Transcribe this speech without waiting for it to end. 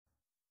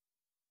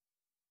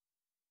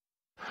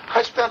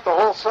I spent the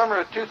whole summer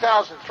of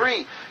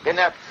 2003 in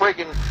that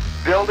friggin'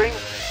 building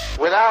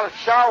without a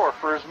shower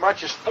for as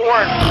much as four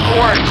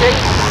days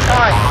at a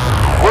time,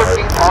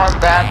 working on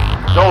that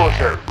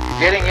dozer,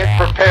 getting it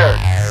prepared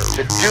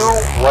to do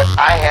what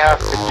I have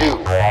to do.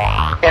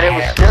 And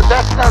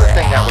that's another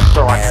thing that was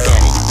so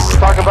uncanny.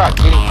 Talk about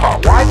getting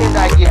caught. Why didn't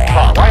I get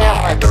caught? Why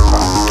haven't I been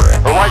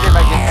caught? Or why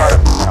didn't I get caught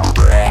up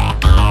in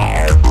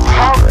hell?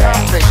 How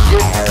come they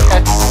didn't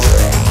catch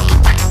me?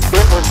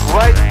 It was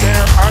right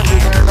there under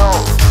their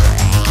nose.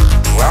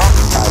 Well,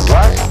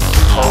 I was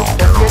supposed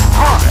to get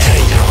caught.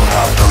 3 år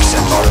av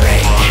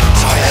vuxenmobbning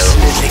så har jag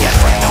slutligen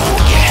fått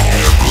nog.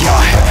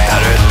 Jag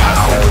hämtar ut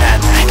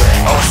pensionen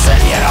och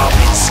säljer av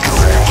min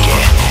skog.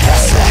 Jag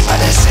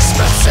släpades i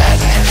smutsen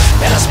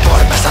medan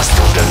spårmästaren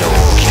stod och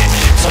låg.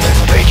 Så nu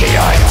bygger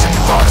jag ett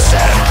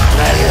monster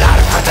med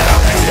larmfötter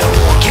och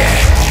plog.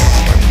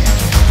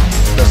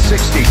 The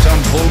 60-ton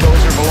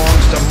bulldozer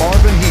belongs to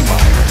Marvin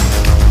Heemeyer.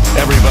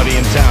 Everybody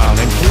in town,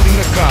 including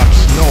the cops,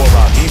 know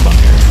about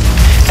Heemeyer.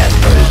 En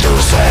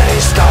bulldozer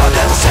i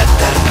staden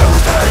sätter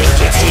punkt för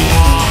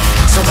ingenting.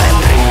 Som en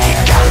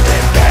rykande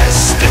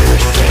bäst ur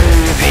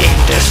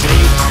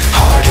gruvindustri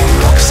har du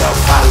också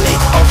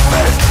fallit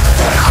offer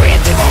för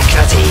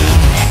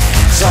skendemokratin.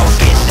 Så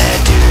vinner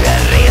du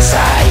en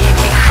resa i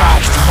min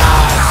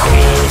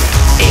schaktmaskin.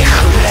 I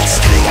skjulets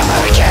trygga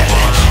mörker,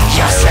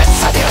 jag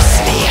svetsade och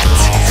svet.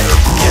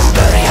 Nu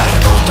börjar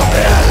motorn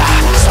bröla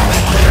som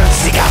en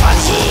brunstig gammal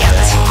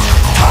get.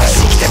 Tar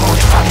sikte mot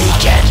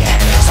fabriken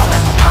som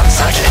en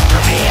pansarklädd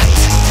profet.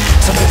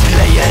 Så nu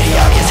plöjer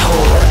jag ett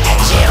hål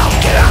genom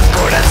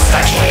granngårdens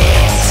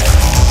staket.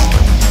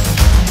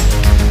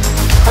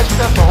 I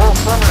spent the whole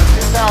summer of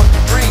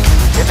 2003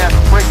 in that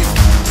friggin'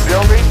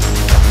 building.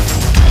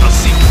 A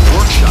secret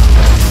workshop.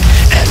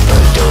 En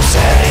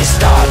bulldozer i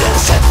staden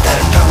sätter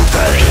punkt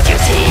för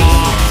idiotin.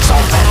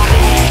 Som en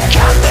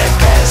rykande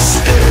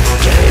bäst ur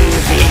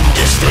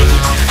gruvindustri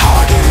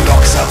har du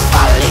också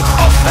fallit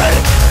offer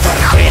för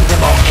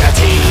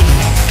skendemokratin.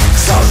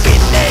 Så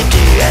vinner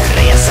du en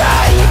resa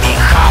i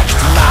min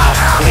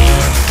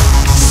schaktmaskin.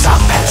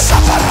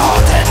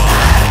 Samhällsapparaten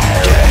är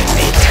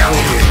dödligt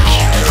sjuk.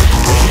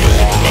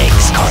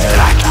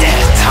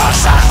 Rivningskontraktet har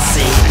satts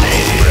i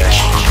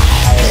bruk.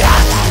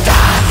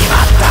 Plattan i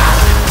mattan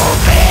på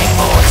väg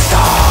mot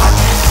stan.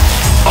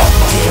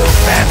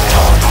 85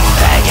 ton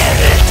väger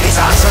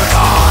rättvisans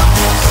organ.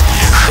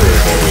 7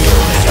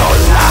 miljoner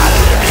dollar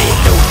blir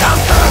notan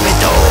för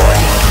mitt dåd.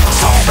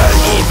 Som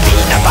följer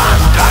mina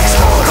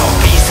bandvagnsspår och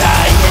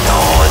visar i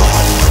nåd.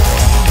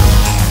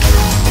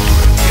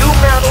 You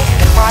meddled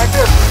in my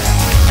business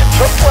and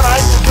took what I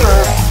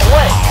deserved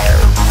away.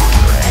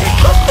 You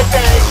took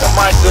advantage of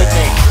my good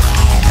nature.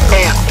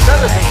 And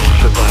another thing you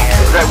should learn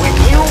is that when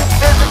you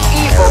visit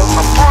evil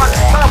upon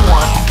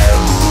someone,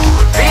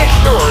 be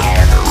assured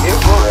it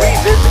will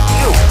revisit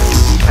you.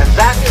 And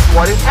that is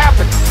what is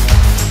happening.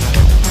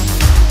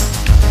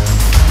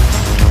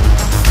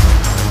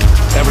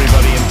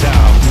 Everybody in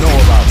town know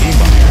about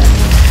Heemeyer.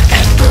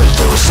 En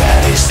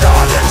bulldozer i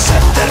staden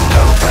sätter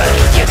punkt för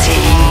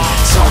idiotin.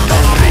 Som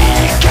en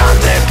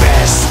rykande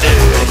bäst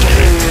ur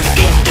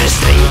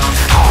gruvindustri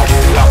har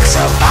du också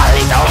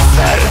fallit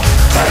offer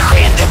för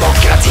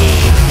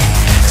skendemokratin.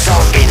 Så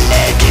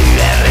vinner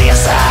du en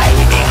resa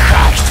i min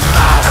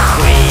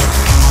schaktmaskin.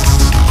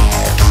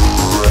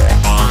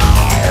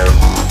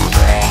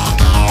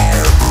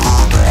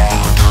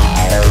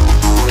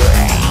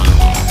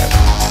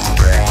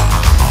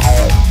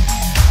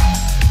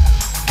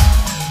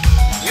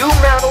 You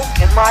meddled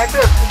in my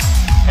business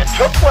and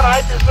took what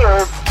I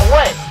deserved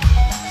away.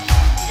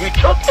 You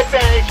took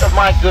advantage of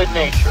my good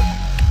nature.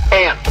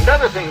 And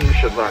another thing you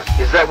should learn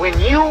is that when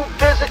you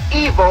visit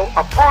evil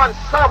upon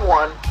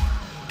someone,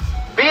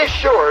 be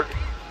assured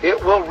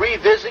it will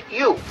revisit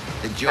you.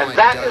 And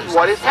that is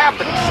what is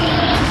happening.